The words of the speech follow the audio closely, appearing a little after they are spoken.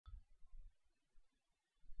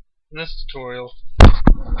In this tutorial,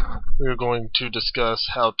 we are going to discuss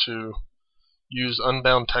how to use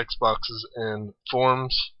unbound text boxes in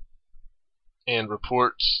forms and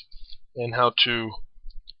reports, and how to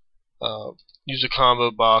use a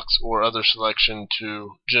combo box or other selection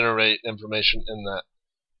to generate information in that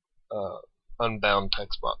unbound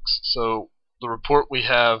text box. So the report we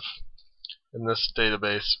have in this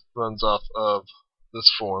database runs off of this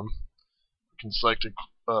form. We can select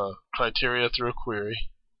a criteria through a query.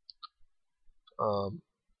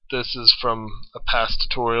 This is from a past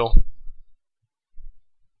tutorial,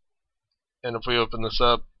 and if we open this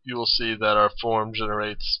up, you will see that our form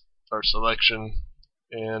generates our selection,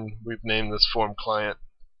 and we've named this form client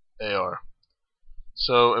AR.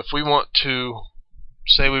 So if we want to,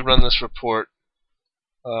 say we run this report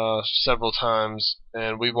several times,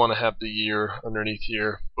 and we want to have the year underneath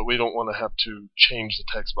here, but we don't want to have to change the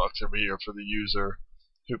text box every year for the user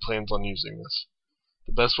who plans on using this.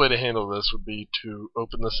 The best way to handle this would be to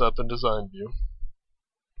open this up in Design View,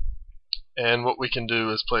 and what we can do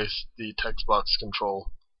is place the text box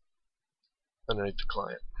control underneath the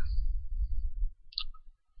client.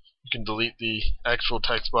 You can delete the actual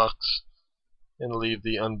text box and leave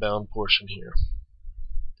the unbound portion here.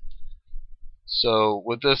 So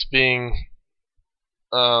with this being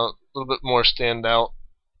a little bit more stand out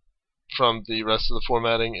from the rest of the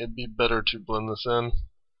formatting, it'd be better to blend this in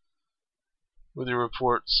with your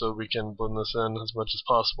report, so we can blend this in as much as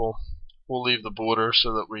possible. We'll leave the border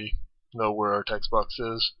so that we know where our text box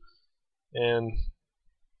is, and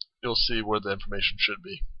you'll see where the information should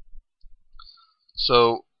be.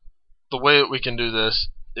 So the way that we can do this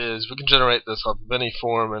is we can generate this off of any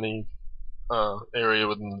form, any area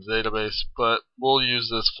within the database, but we'll use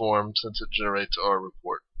this form since it generates our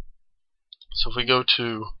report. So if we go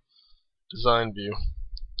to Design View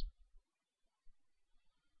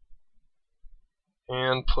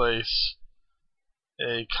and place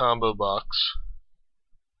a combo box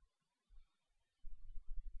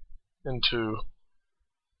into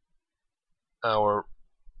our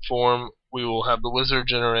form, we will have the wizard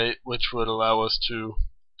generate, which would allow us to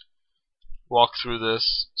walk through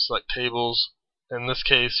this, select tables. In this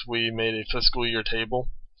case, we made a fiscal year table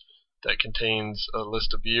that contains a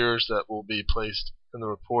list of years that will be placed in the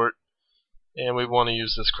report, and we want to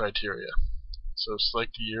use this criteria. So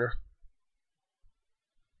select the year,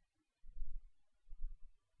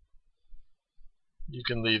 you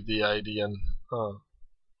can leave the ID and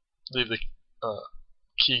leave the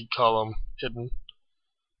key column hidden.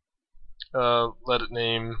 Let it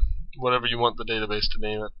name whatever you want the database to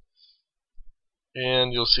name it,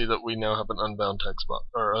 and you'll see that we now have an unbound text box,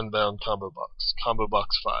 or unbound combo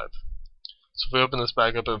box 5. So if we open this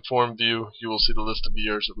back up in Form View, you will see the list of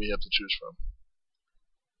years that we have to choose from.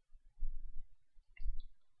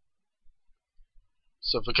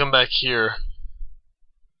 So if we come back here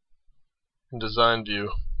in Design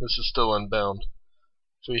View, this is still unbound.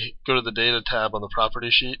 If we go to the Data tab on the Property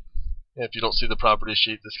Sheet, and if you don't see the Property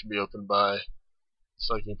Sheet, this can be opened by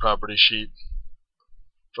selecting Property Sheet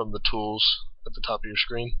from the tools at the top of your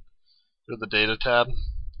screen. Go to the Data tab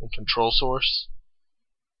and Control Source.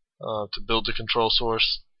 To build the control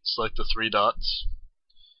source, select the 3 dots,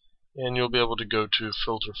 and you'll be able to go to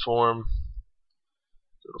Filter Form,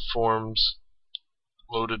 go to Forms,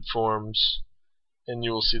 Loaded Forms, and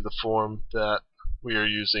you will see the form that we are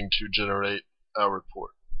using to generate our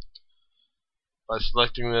report. By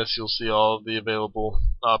selecting this, you'll see all of the available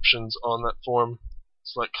options on that form.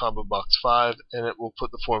 Select Combo Box 5, and it will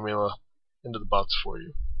put the formula into the box for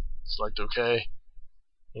you. Select OK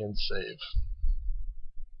and save.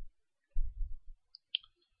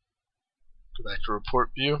 Go back to Report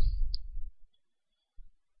View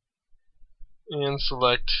and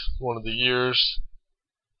select one of the years.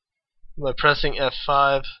 By pressing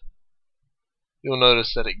F5, you'll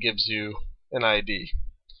notice that it gives you an ID.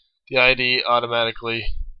 The ID automatically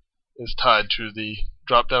is tied to the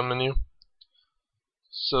drop-down menu.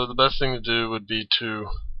 So the best thing to do would be to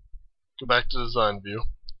go back to Design View,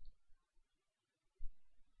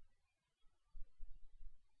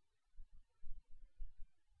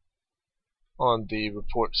 on the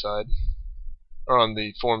report side, or on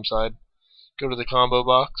the form side, go to the combo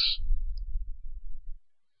box,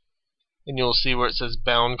 and you'll see where it says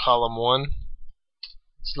Bound Column 1.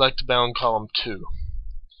 Select Bound Column 2.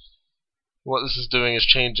 What this is doing is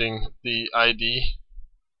changing the ID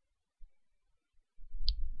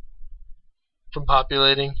from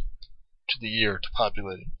populating to the year to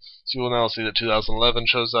populating. So you will now see that 2011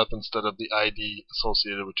 shows up instead of the ID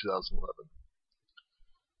associated with 2011.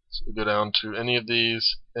 So we go down to any of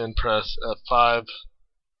these and press F5.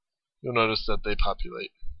 You'll notice that they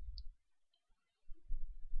populate.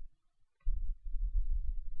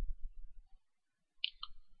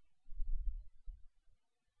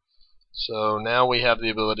 So now we have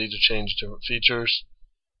the ability to change different features.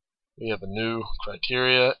 We have a new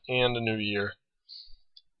criteria and a new year.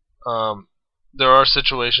 There are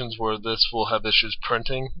situations where this will have issues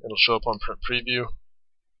printing. It'll show up on print preview,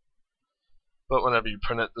 but whenever you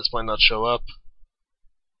print it, this might not show up.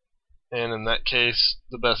 And in that case,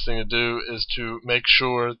 the best thing to do is to make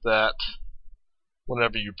sure that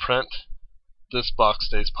whenever you print, this box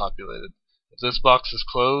stays populated. If this box is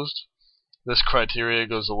closed, this criteria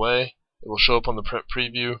goes away. It will show up on the print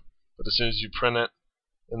preview, but as soon as you print it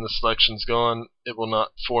and the selection's gone, it will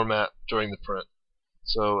not format during the print.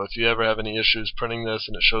 So if you ever have any issues printing this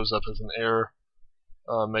and it shows up as an error,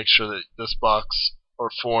 make sure that this box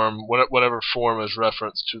or form, whatever form is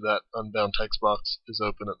referenced to that Unbound text box, is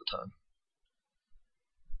open at the time.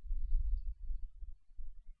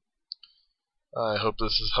 I hope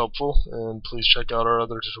this is helpful, and please check out our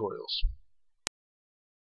other tutorials.